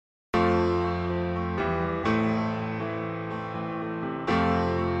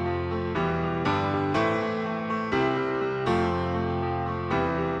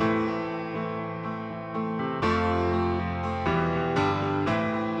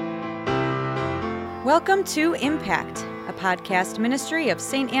Welcome to Impact, a podcast ministry of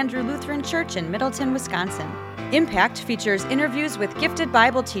St. Andrew Lutheran Church in Middleton, Wisconsin. Impact features interviews with gifted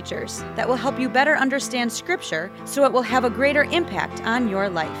Bible teachers that will help you better understand Scripture so it will have a greater impact on your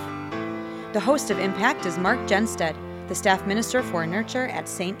life. The host of Impact is Mark Genstead, the staff minister for Nurture at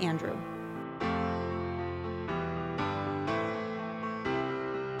St. Andrew.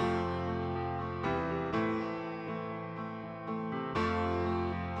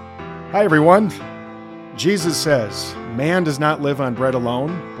 Hi, everyone. Jesus says, "Man does not live on bread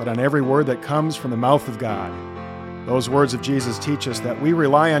alone, but on every word that comes from the mouth of God." Those words of Jesus teach us that we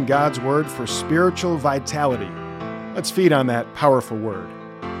rely on God's word for spiritual vitality. Let's feed on that powerful word.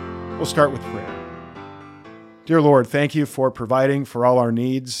 We'll start with prayer. Dear Lord, thank you for providing for all our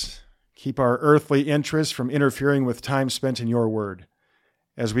needs. Keep our earthly interests from interfering with time spent in your word.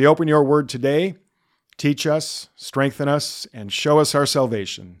 As we open your word today, teach us, strengthen us, and show us our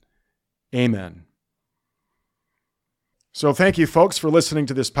salvation. Amen. So thank you, folks, for listening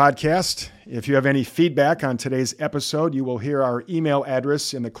to this podcast. If you have any feedback on today's episode, you will hear our email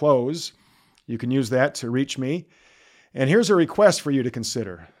address in the close. You can use that to reach me. And here's a request for you to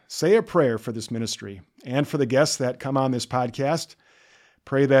consider. Say a prayer for this ministry and for the guests that come on this podcast.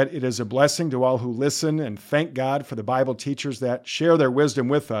 Pray that it is a blessing to all who listen, and thank God for the Bible teachers that share their wisdom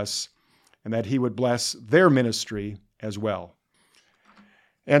with us, and that He would bless their ministry as well.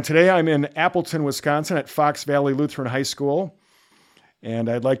 And today I'm in Appleton, Wisconsin at Fox Valley Lutheran High School. And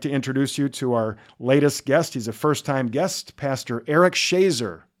I'd like to introduce you to our latest guest. He's a first-time guest, Pastor Eric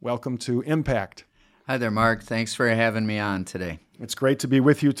Shazer. Welcome to Impact. Hi there, Mark. Thanks for having me on today. It's great to be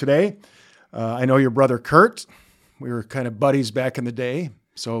with you today. I know your brother Kurt. We were kind of buddies back in the day,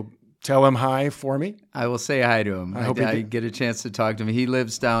 so tell him hi for me. I will say hi to him. I hope I get a chance to talk to him. He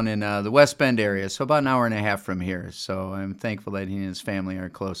lives down in the West Bend area, so about an hour and a half from here. So I'm thankful that he and his family are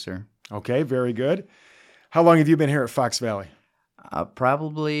closer. Okay, very good. How long have you been here at Fox Valley?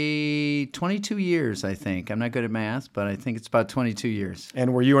 Probably 22 years, I think. I'm not good at math, but I think it's about 22 years.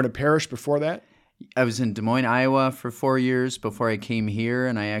 And were you in a parish before that? I was in Des Moines, Iowa for 4 years before I came here,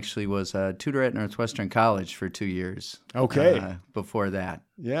 and I actually was a tutor at Northwestern College for 2 years. Okay. Before that.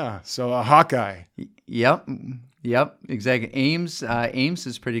 Yeah, so a Hawkeye. Yep, exactly. Ames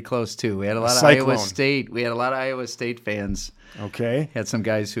is pretty close too. We had a lot of Cyclone. Iowa State. We had a lot of Iowa State fans. Okay. Had some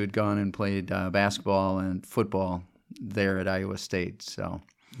guys who had gone and played basketball and football there at Iowa State. So,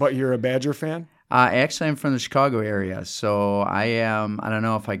 But you're a Badger fan? actually, I'm from the Chicago area, so I am. I don't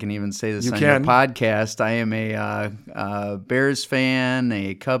know if I can even say this You on can. your podcast. I am a Bears fan,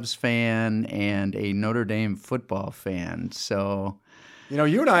 a Cubs fan, and a Notre Dame football fan. So. You know,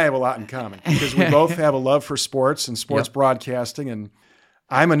 you and I have a lot in common because we both have a love for sports and sports Yep. broadcasting, and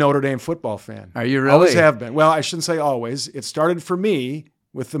I'm a Notre Dame football fan. Are you really? Always have been. Well, I shouldn't say always. It started for me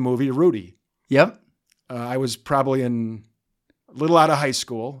with the movie Rudy. Yep. I was probably a little out of high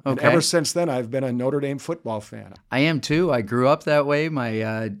school, and Okay. ever since then, I've been a Notre Dame football fan. I am too. I grew up that way.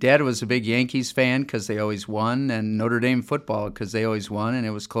 My dad was a big Yankees fan because they always won, and Notre Dame football because they always won, and it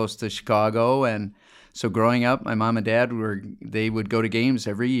was close to Chicago. And so growing up, my mom and dad would go to games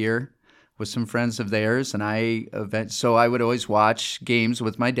every year with some friends of theirs, and so I would always watch games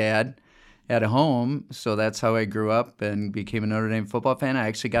with my dad at home. So that's how I grew up and became a Notre Dame football fan. I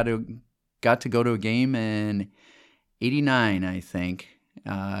actually got to go to a game in '89, I think,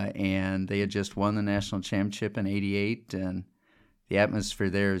 and they had just won the national championship in '88, and the atmosphere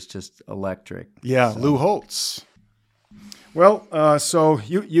there is just electric. Yeah, So- Lou Holtz. Well, so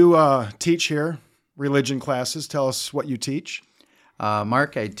you teach here, religion classes. Tell us what you teach.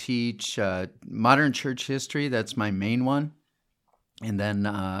 Mark, I teach modern church history. That's my main one. And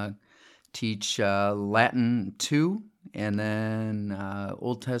then teach Latin 2, and then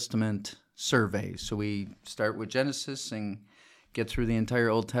Old Testament survey. So we start with Genesis and get through the entire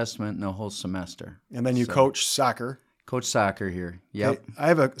Old Testament in a whole semester. And then you coach soccer. Coach soccer here. Yep. Okay, I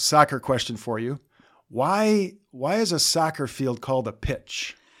have a soccer question for you. Why is a soccer field called a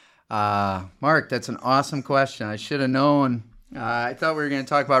pitch? Mark, that's an awesome question. I should have known. I thought we were going to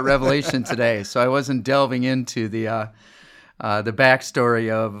talk about Revelation today, so I wasn't delving into the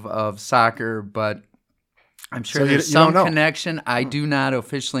backstory of soccer, but I'm sure So there's you don't some know. connection. I do not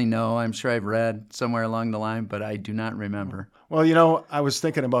officially know. I'm sure I've read somewhere along the line, but I do not remember. Well, you know, I was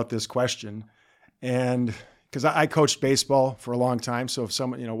thinking about this question, and because I coached baseball for a long time, so if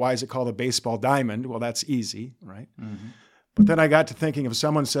someone, why is it called a baseball diamond? Well, that's easy, right? Mm-hmm. But then I got to thinking, if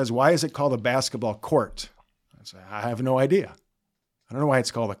someone says, why is it called a basketball court? I say, I have no idea. I don't know why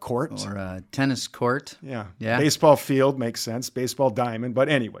it's called a court. Or a tennis court. Yeah. Yeah. Baseball field makes sense. Baseball diamond. But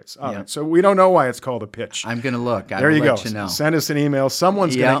anyways, all right. So we don't know why it's called a pitch. I'm going to look. There you go. Send us an email.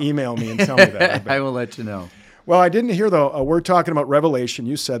 Someone's going to email me and tell me that. I will let you know. Well, I didn't hear, though, we're talking about Revelation.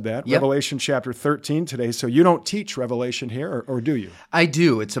 You said that. Yep. Revelation chapter 13 today. So you don't teach Revelation here, or do you? I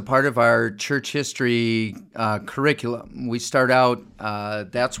do. It's a part of our church history curriculum. We start out,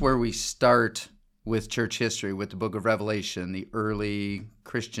 that's where we start with church history, with the book of Revelation, the early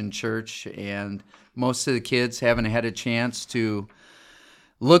Christian church. And most of the kids haven't had a chance to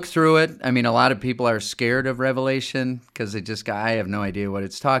look through it. I mean, a lot of people are scared of Revelation because I have no idea what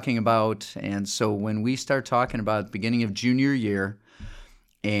it's talking about. And so when we start talking about the beginning of junior year,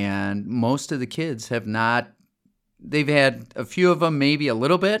 and most of the kids have not, they've had a few of them, maybe a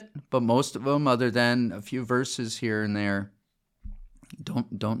little bit, but most of them, other than a few verses here and there,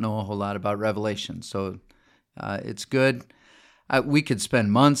 don't know a whole lot about Revelation. So it's good. We could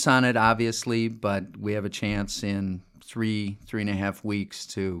spend months on it, obviously, but we have a chance in 3.5 weeks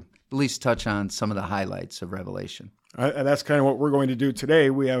to at least touch on some of the highlights of Revelation. And that's kind of what we're going to do today.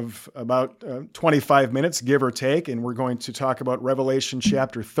 We have about 25 minutes, give or take, and we're going to talk about Revelation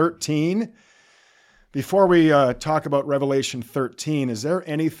chapter 13. Before we talk about Revelation 13, is there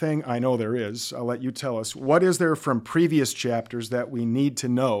anything, I know there is, I'll let you tell us, what is there from previous chapters that we need to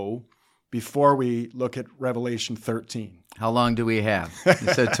know before we look at Revelation 13? How long do we have?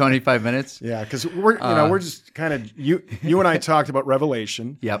 You said 25 minutes? Yeah, because we're just kind of, you and I talked about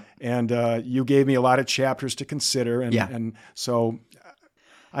Revelation. Yep. And you gave me a lot of chapters to consider. Yeah. And so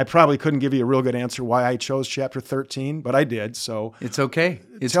I probably couldn't give you a real good answer why I chose chapter 13, but I did. So it's okay.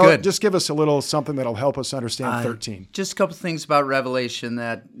 It's good. Just give us a little something that'll help us understand 13. Just a couple things about Revelation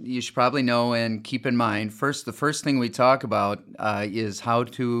that you should probably know and keep in mind. First, the first thing we talk about is how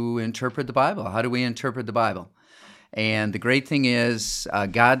to interpret the Bible. How do we interpret the Bible? And the great thing is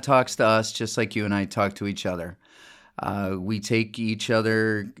God talks to us just like you and I talk to each other. We take each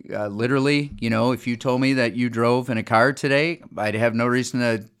other literally. You know, if you told me that you drove in a car today, I'd have no reason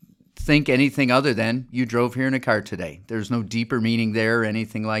to think anything other than you drove here in a car today. There's no deeper meaning there or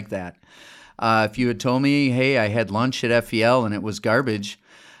anything like that. If you had told me, hey, I had lunch at FEL and it was garbage,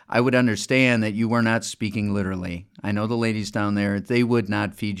 I would understand that you were not speaking literally. I know the ladies down there, they would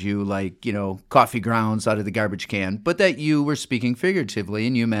not feed you like, coffee grounds out of the garbage can, but that you were speaking figuratively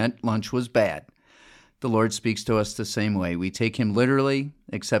and you meant lunch was bad. The Lord speaks to us the same way. We take him literally,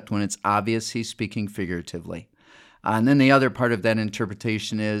 except when it's obvious he's speaking figuratively. And then the other part of that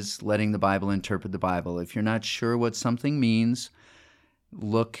interpretation is letting the Bible interpret the Bible. If you're not sure what something means,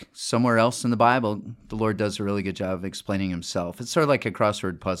 look somewhere else in the Bible. The Lord does a really good job of explaining himself. It's sort of like a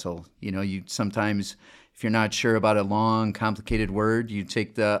crossword puzzle. You sometimes, if you're not sure about a long, complicated word, you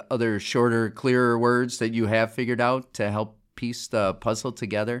take the other shorter, clearer words that you have figured out to help piece the puzzle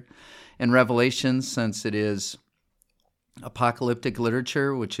together. In Revelation, since it is apocalyptic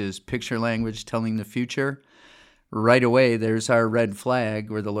literature, which is picture language telling the future, right away, there's our red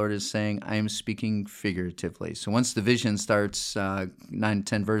flag where the Lord is saying, I am speaking figuratively. So once the vision starts 9,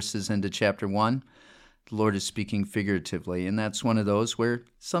 10 verses into chapter 1, the Lord is speaking figuratively. And that's one of those where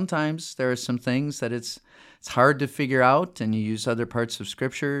sometimes there are some things that it's hard to figure out, and you use other parts of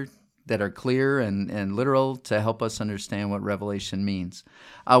Scripture that are clear and literal to help us understand what Revelation means.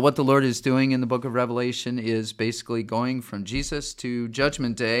 What the Lord is doing in the book of Revelation is basically going from Jesus to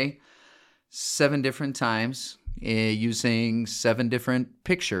Judgment Day 7 different times, using 7 different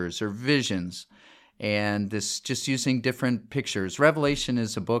pictures or visions, and this just using different pictures. Revelation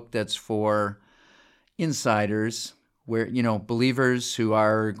is a book that's for insiders, where believers who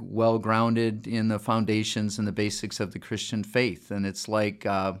are well grounded in the foundations and the basics of the Christian faith. And it's like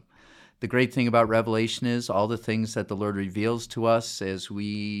the great thing about Revelation is all the things that the Lord reveals to us as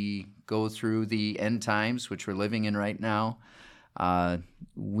we go through the end times, which we're living in right now.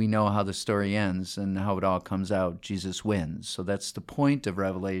 We know how the story ends and how it all comes out. Jesus wins. So that's the point of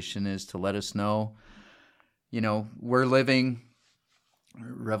Revelation, is to let us know, we're living,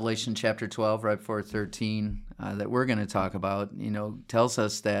 Revelation chapter 12, right before 13, that we're going to talk about, tells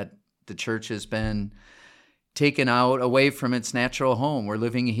us that the church has been taken out away from its natural home. We're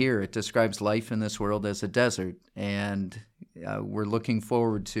living here. It describes life in this world as a desert, and we're looking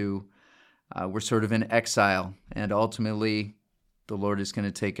forward to, we're sort of in exile, and ultimately the Lord is going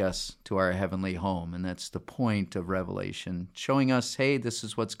to take us to our heavenly home. And that's the point of Revelation, showing us, hey, this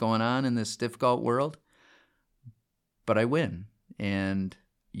is what's going on in this difficult world, but I win, and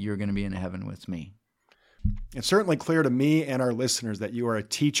you're going to be in heaven with me. It's certainly clear to me and our listeners that you are a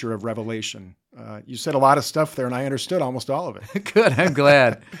teacher of Revelation. You said a lot of stuff there, and I understood almost all of it. Good, I'm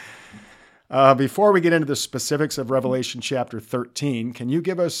glad. Before we get into the specifics of Revelation chapter 13, can you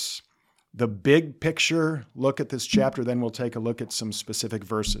give us the big picture look at this chapter? Then we'll take a look at some specific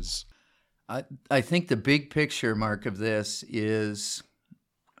verses. I think the big picture, Mark, of this is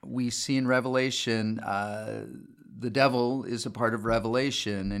we see in Revelation, the devil is a part of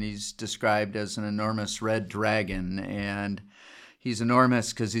Revelation, and he's described as an enormous red dragon. And he's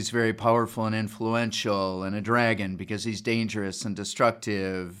enormous because he's very powerful and influential, and a dragon because he's dangerous and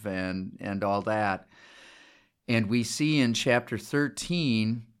destructive and all that. And we see in chapter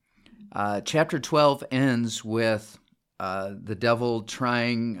 13, chapter 12 ends with the devil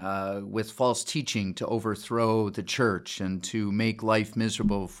trying with false teaching to overthrow the church and to make life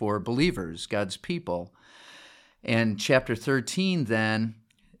miserable for believers, God's people. And chapter 13 then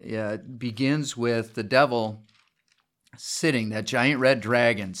begins with the devil sitting, that giant red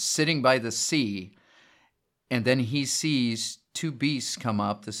dragon, sitting by the sea, and then he sees two beasts come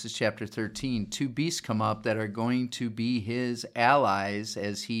up. This is chapter 13. Two beasts come up that are going to be his allies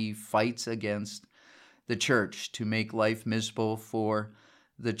as he fights against the church to make life miserable for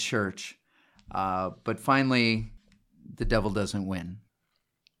the church. But finally, the devil doesn't win.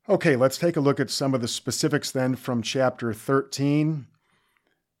 Okay, let's take a look at some of the specifics then from chapter 13.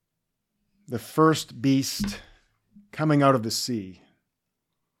 The first beast coming out of the sea.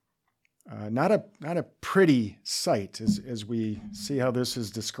 Not a pretty sight as we see how this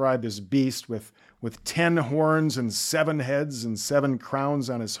is described, this beast with 10 horns and 7 heads and 7 crowns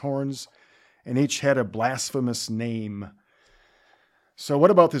on his horns, and each had a blasphemous name. So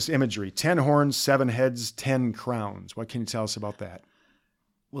what about this imagery? 10 horns, 7 heads, 10 crowns. What can you tell us about that?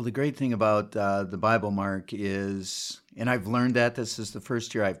 Well, the great thing about the Bible, Mark, is, and I've learned that this is the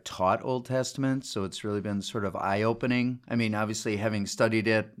first year I've taught Old Testament, so it's really been sort of eye-opening. I mean, obviously having studied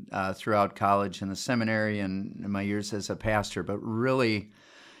it throughout college and the seminary and in my years as a pastor, but really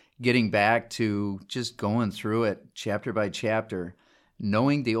getting back to just going through it chapter by chapter,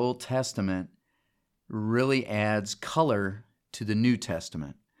 knowing the Old Testament really adds color to the New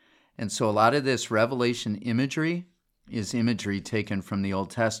Testament. And so a lot of this Revelation imagery is imagery taken from the Old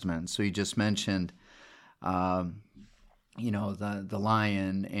Testament. So you just mentioned, the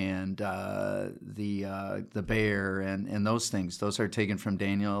lion and the bear and those things. Those are taken from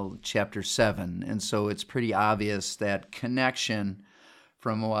Daniel chapter 7. And so it's pretty obvious that connection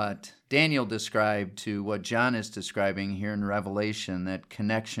from what Daniel described to what John is describing here in Revelation, that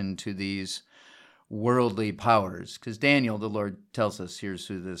connection to these worldly powers. Because Daniel, the Lord tells us, here's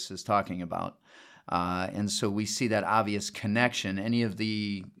who this is talking about. And so we see that obvious connection. Any of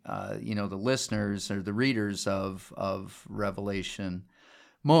the, the listeners or the readers of Revelation,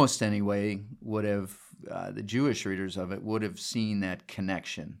 most anyway, would have, the Jewish readers of it would have seen that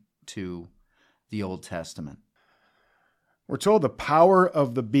connection to the Old Testament. We're told the power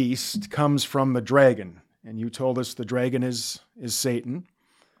of the beast comes from the dragon, and you told us the dragon is Satan.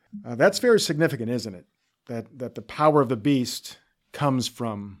 That's very significant, isn't it? That the power of the beast comes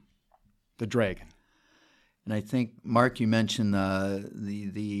from the dragon. And I think, Mark, you mentioned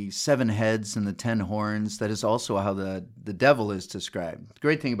the 7 heads and the 10 horns. That is also how the devil is described. The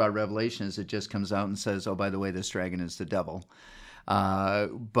great thing about Revelation is it just comes out and says, oh, by the way, this dragon is the devil.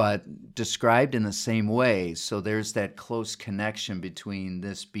 But described in the same way. So there's that close connection between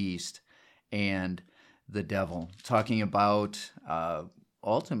this beast and the devil.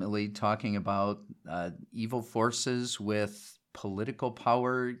 Ultimately talking about evil forces with political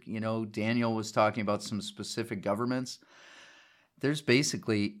power. Daniel was talking about some specific governments. There's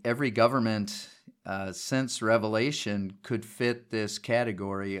basically every government since Revelation could fit this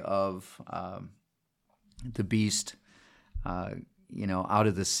category of the beast, out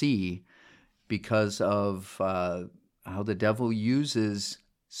of the sea, because of how the devil uses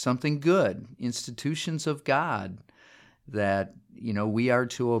something good, institutions of God that, we are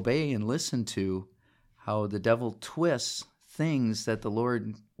to obey and listen to, how the devil twists things that the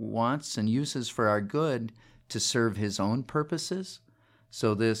Lord wants and uses for our good to serve his own purposes.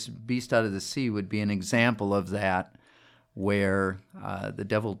 So this beast out of the sea would be an example of that, where the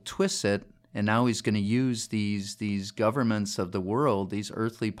devil twists it, and now he's going to use these governments of the world, these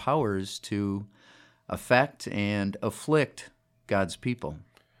earthly powers, to affect and afflict God's people.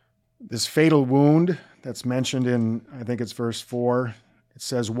 This fatal wound that's mentioned in, I think it's verse 4, it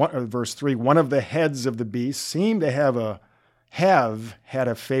says, verse 3, one of the heads of the beast seemed to have had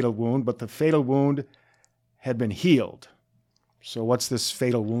a fatal wound, but the fatal wound had been healed. So what's this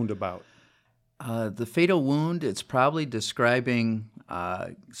fatal wound about? The fatal wound, it's probably describing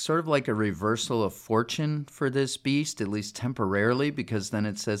sort of like a reversal of fortune for this beast, at least temporarily, because then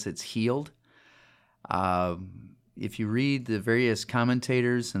it says it's healed. if you read the various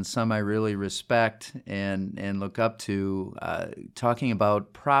commentators, and some I really respect and look up to, talking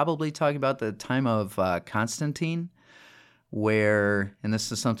about the time of Constantine, where, and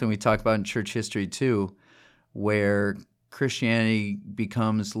this is something we talk about in church history too, where Christianity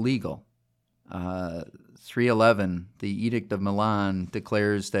becomes legal. 311, the Edict of Milan,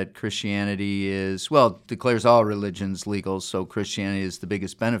 declares that declares all religions legal, so Christianity is the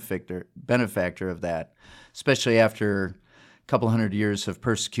biggest benefactor of that, especially after a couple hundred years of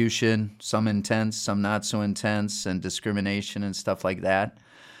persecution, some intense, some not so intense, and discrimination and stuff like that.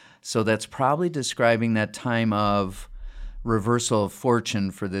 So that's probably describing that time of reversal of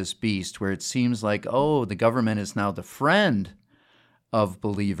fortune for this beast, where it seems like, the government is now the friend of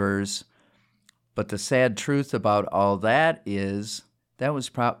believers. But the sad truth about all that is that was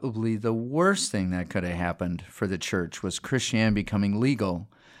probably the worst thing that could have happened for the church, was Christianity becoming legal,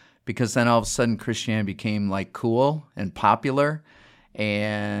 because then all of a sudden Christianity became like cool and popular,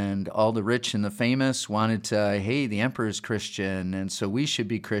 and all the rich and the famous wanted to, hey, the emperor's Christian, and so we should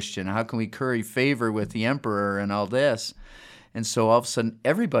be Christian. How can we curry favor with the emperor and all this? And so all of a sudden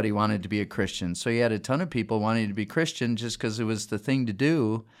everybody wanted to be a Christian. So you had a ton of people wanting to be Christian just because it was the thing to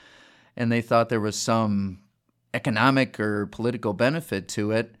do, and they thought there was some economic or political benefit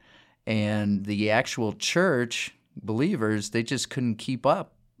to it, and the actual church believers, they just couldn't keep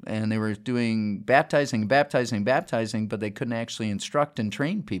up, and they were doing baptizing, but they couldn't actually instruct and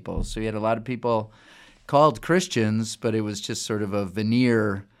train people. So you had a lot of people called Christians, but it was just sort of a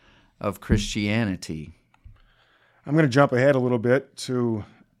veneer of Christianity. I'm going to jump ahead a little bit to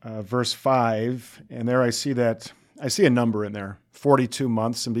verse 5, and there I see a number in there, 42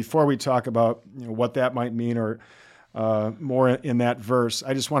 months. And before we talk about what that might mean or more in that verse,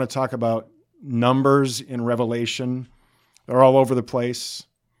 I just want to talk about numbers in Revelation. They're all over the place.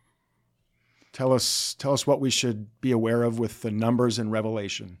 Tell us what we should be aware of with the numbers in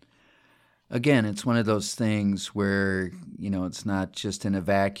Revelation. Again, it's one of those things where, it's not just in a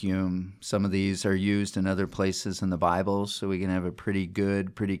vacuum. Some of these are used in other places in the Bible, so we can have a pretty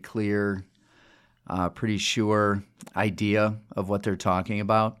good, pretty clear, pretty sure idea of what they're talking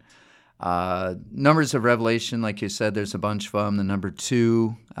about. Numbers of Revelation, like you said, there's a bunch of them. The number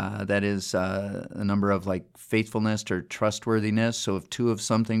 2, that is a number of like faithfulness or trustworthiness. So if 2 of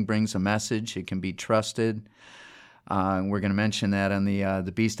something brings a message, it can be trusted. We're going to mention that on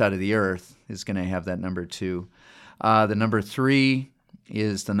the beast out of the earth is going to have that number 2. The number 3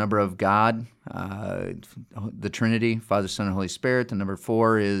 is the number of God, the Trinity, Father, Son, and Holy Spirit. The number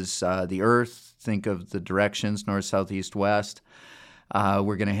 4 is the earth. Think of the directions, north, south, east, west.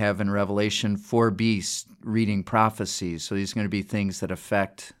 We're going to have in Revelation 4 beasts reading prophecies. So these are going to be things that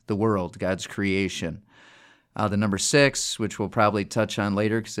affect the world, God's creation. The number 6, which we'll probably touch on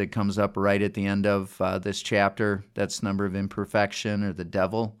later because it comes up right at the end of this chapter, that's number of imperfection or the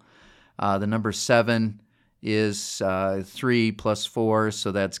devil. The number 7 is 3 plus 4,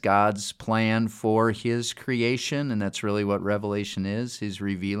 so that's God's plan for His creation, and that's really what Revelation is. He's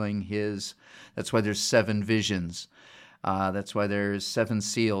revealing His. That's why there's 7 visions. That's why there's 7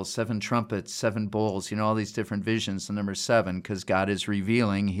 seals, 7 trumpets, 7 bowls, all these different visions, the number 7, because God is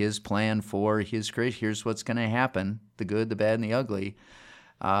revealing His plan for His creation. Here's what's going to happen, the good, the bad, and the ugly,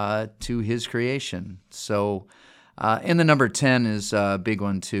 to His creation. So, and the number 10 is a big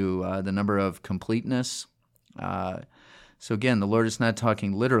one too, the number of completeness. So again, the Lord is not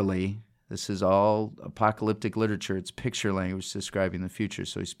talking literally. This is all apocalyptic literature. It's picture language describing the future,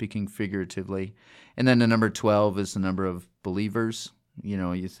 so He's speaking figuratively. And then the number 12 is the number of believers.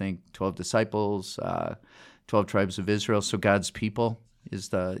 You think 12 disciples, 12 tribes of Israel, so God's people is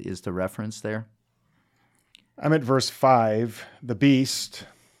the reference there. I'm at verse 5. The beast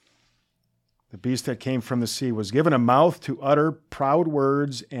that came from the sea was given a mouth to utter proud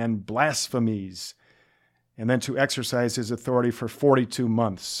words and blasphemies, and then to exercise his authority for 42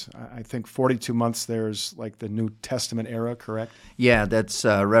 months. I think 42 months there is like the New Testament era, correct? Yeah, that's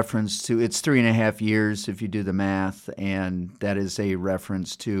a reference to, it's 3.5 years if you do the math, and that is a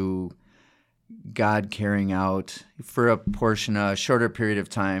reference to God carrying out, for a shorter period of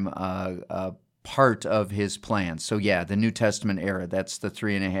time, a part of His plan. So yeah, the New Testament era, that's the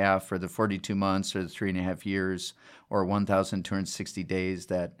 3.5 or the 42 months or the 3.5 years or 1,260 days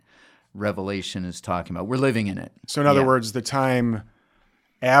that Revelation is talking about. We're living in it. So in other words, the time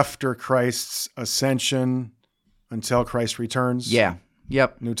after Christ's ascension until Christ returns? Yeah.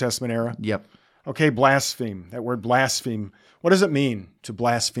 Yep. New Testament era? Yep. Okay, blaspheme. That word blaspheme. What does it mean to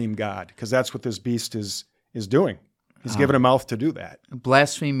blaspheme God? Because that's what this beast is doing. He's given a mouth to do that.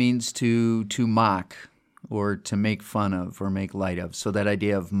 Blaspheme means to mock or to make fun of or make light of. So that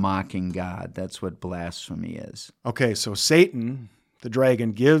idea of mocking God, that's what blasphemy is. Okay, so Satan, the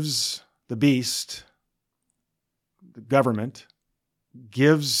dragon, gives the beast, the government,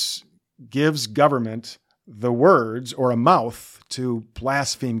 gives government the words or a mouth to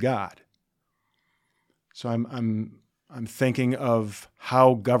blaspheme God. So I'm thinking of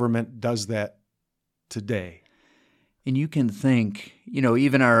how government does that today. And you can think,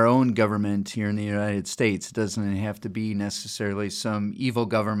 even our own government here in the United States doesn't have to be necessarily some evil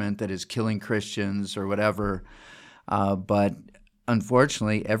government that is killing Christians or whatever. But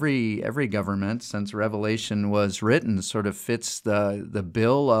unfortunately, every government since Revelation was written sort of fits the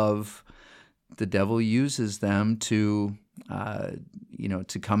bill of the devil uses them to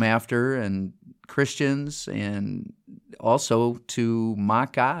come after and Christians and also to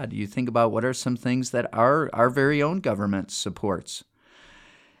mock God. You think about what are some things that our very own government supports,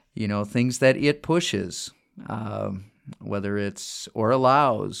 things that it pushes, whether it's or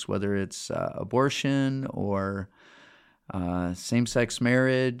allows, whether it's abortion or same-sex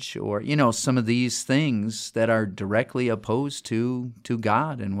marriage or, some of these things that are directly opposed to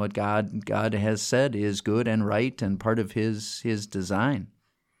God and what God has said is good and right and part of his design.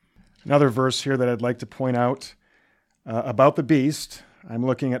 Another verse here that I'd like to point out about the beast. I'm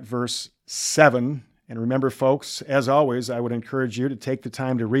looking at verse 7. And remember, folks, as always, I would encourage you to take the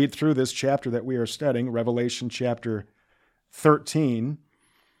time to read through this chapter that we are studying, Revelation chapter 13.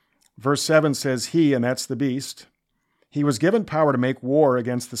 Verse 7 says, He, and that's the beast, he was given power to make war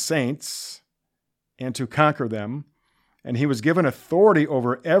against the saints and to conquer them. And he was given authority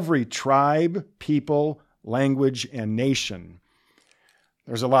over every tribe, people, language, and nation.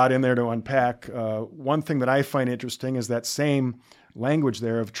 There's a lot in there to unpack. One thing that I find interesting is that same language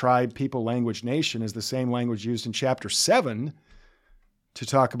there of tribe, people, language, nation is the same language used in chapter 7 to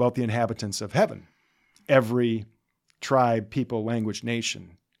talk about the inhabitants of heaven. Every tribe, people, language,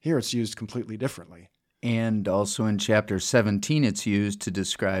 nation. Here it's used completely differently. And also in chapter 17, it's used to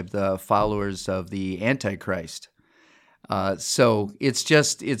describe the followers of the Antichrist. So it's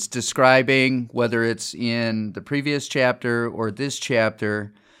describing, whether it's in the previous chapter or this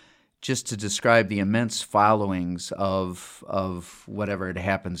chapter, just to describe the immense followings of whatever it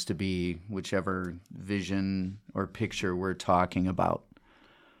happens to be, whichever vision or picture we're talking about.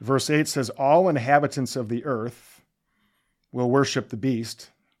 Verse 8 says, all inhabitants of the earth will worship the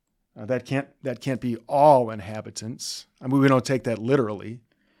beast. That can't be all inhabitants. I mean, we don't take that literally.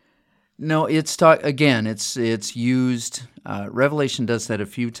 No, it's used. Revelation does that a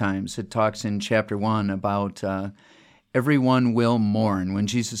few times. It talks in chapter 1 about everyone will mourn when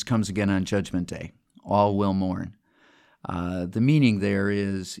Jesus comes again on Judgment Day. All will mourn. The meaning there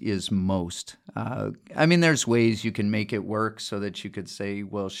is most. There's ways you can make it work so that you could say,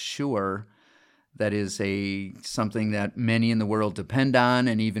 well, sure, that is something that many in the world depend on,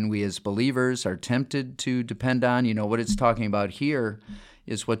 and even we as believers are tempted to depend on. What it's talking about here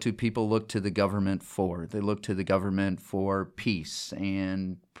is what do people look to the government for? They look to the government for peace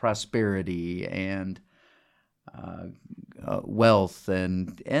and prosperity and wealth, and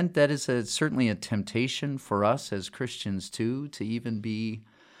that is certainly a temptation for us as Christians too, to even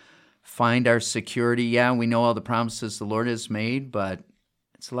find our security. Yeah, we know all the promises the Lord has made, but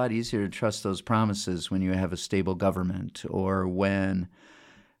it's a lot easier to trust those promises when you have a stable government or when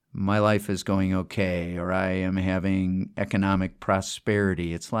my life is going okay or I am having economic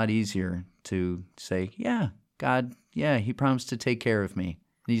prosperity. It's a lot easier to say, yeah, God, yeah, he promised to take care of me.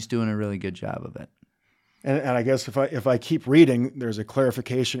 He's doing a really good job of it. And I guess if I keep reading, there's a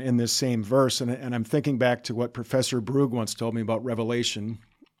clarification in this same verse, and I'm thinking back to what Professor Brugge once told me about Revelation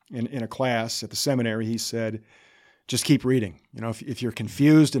in a class at the seminary. He said, just keep reading. If you're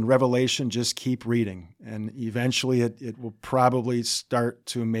confused in Revelation, just keep reading. And eventually it will probably start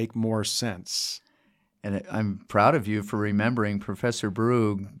to make more sense. And I'm proud of you for remembering Professor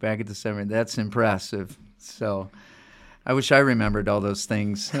Brugge back at the seminary. That's impressive. So I wish I remembered all those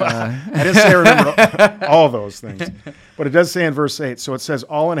things. I didn't say I remembered all those things. But it does say in verse 8, so it says,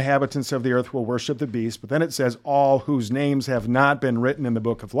 all inhabitants of the earth will worship the beast. But then it says, all whose names have not been written in the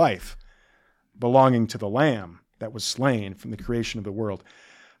book of life, belonging to the Lamb that was slain from the creation of the world.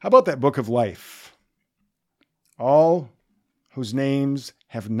 How about that book of life? All whose names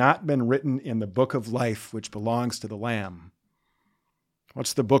have not been written in the book of life, which belongs to the Lamb.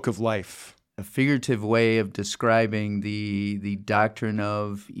 What's the book of life? A figurative way of describing the doctrine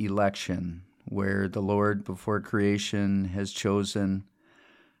of election, where the Lord before creation has chosen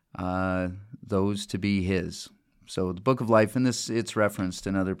those to be his. So the book of life, and it's referenced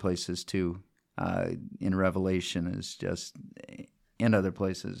in other places too. In Revelation is just in other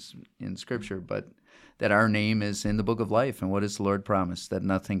places in Scripture, but that our name is in the book of life. And what does the Lord promise? That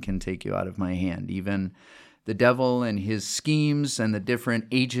nothing can take you out of my hand. Even the devil and his schemes and the different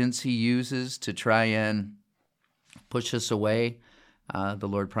agents he uses to try and push us away, the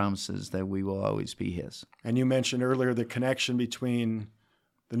Lord promises that we will always be his. And you mentioned earlier the connection between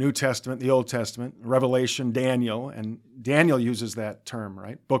the New Testament, the Old Testament, Revelation, Daniel, and Daniel uses that term,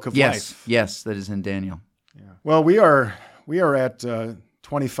 right? Book of life. Yes, that is in Daniel. Yeah. Well, we are at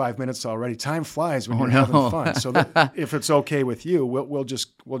 25 minutes already. Time flies when you're having fun. So if it's okay with you, we'll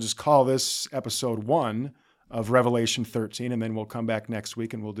just call this episode 1 of Revelation 13, and then we'll come back next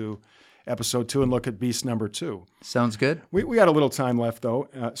week and we'll do episode 2 and look at beast number 2. Sounds good. We got a little time left, though.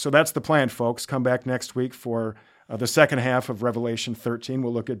 So that's the plan, folks. Come back next week for the second half of Revelation 13.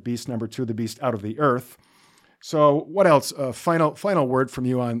 We'll look at beast number 2, the beast out of the earth. So what else? Final word from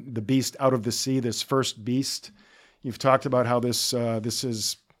you on the beast out of the sea, this first beast. You've talked about how this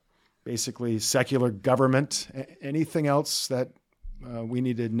is basically secular government. Anything else that we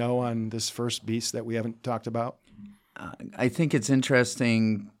need to know on this first beast that we haven't talked about? I think it's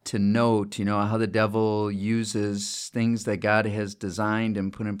interesting to note, how the devil uses things that God has designed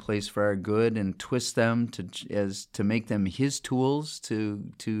and put in place for our good and twist them to make them his tools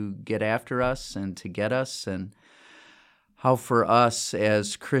to get after us and to get us, and how for us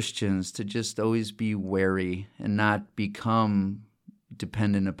as Christians to just always be wary and not become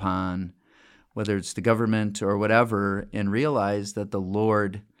dependent upon whether it's the government or whatever, and realize that the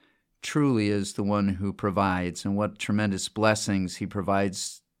Lord truly is the one who provides, and what tremendous blessings he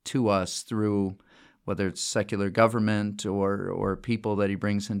provides to us through whether it's secular government or people that he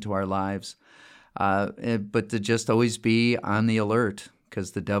brings into our lives. But to just always be on the alert,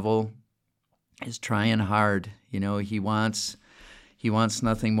 because the devil is trying hard. He wants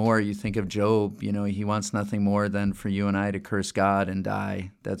nothing more. You think of Job, he wants nothing more than for you and I to curse God and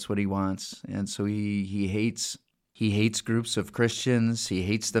die. That's what he wants. And so he hates groups of Christians. He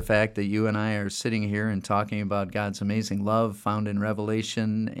hates the fact that you and I are sitting here and talking about God's amazing love found in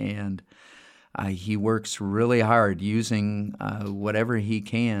Revelation, and he works really hard using whatever he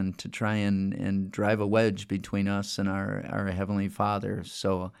can to try and drive a wedge between us and our Heavenly Father.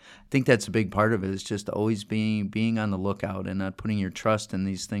 So I think that's a big part of it, is just always being on the lookout and not putting your trust in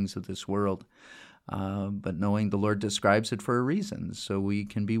these things of this world, but knowing the Lord describes it for a reason, so we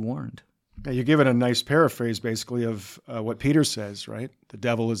can be warned. You're given a nice paraphrase, basically, of what Peter says, right? The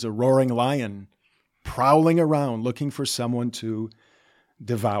devil is a roaring lion, prowling around, looking for someone to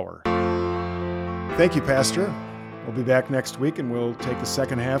devour. Thank you, Pastor. We'll be back next week, and we'll take the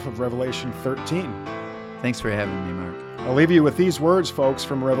second half of Revelation 13. Thanks for having me, Mark. I'll leave you with these words, folks,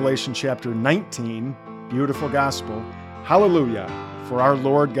 from Revelation chapter 19, beautiful gospel. Hallelujah, for our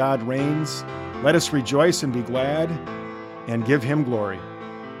Lord God reigns. Let us rejoice and be glad, and give him glory.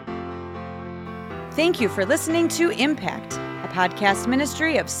 Thank you for listening to Impact, a podcast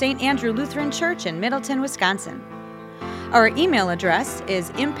ministry of St. Andrew Lutheran Church in Middleton, Wisconsin. Our email address is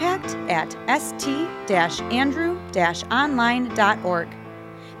impact@st-andrew-online.org.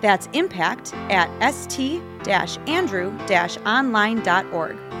 That's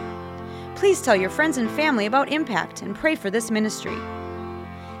impact@st-andrew-online.org. Please tell your friends and family about Impact and pray for this ministry.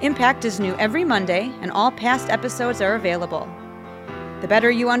 Impact is new every Monday, and all past episodes are available. The better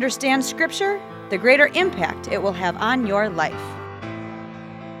you understand Scripture, the greater impact it will have on your life.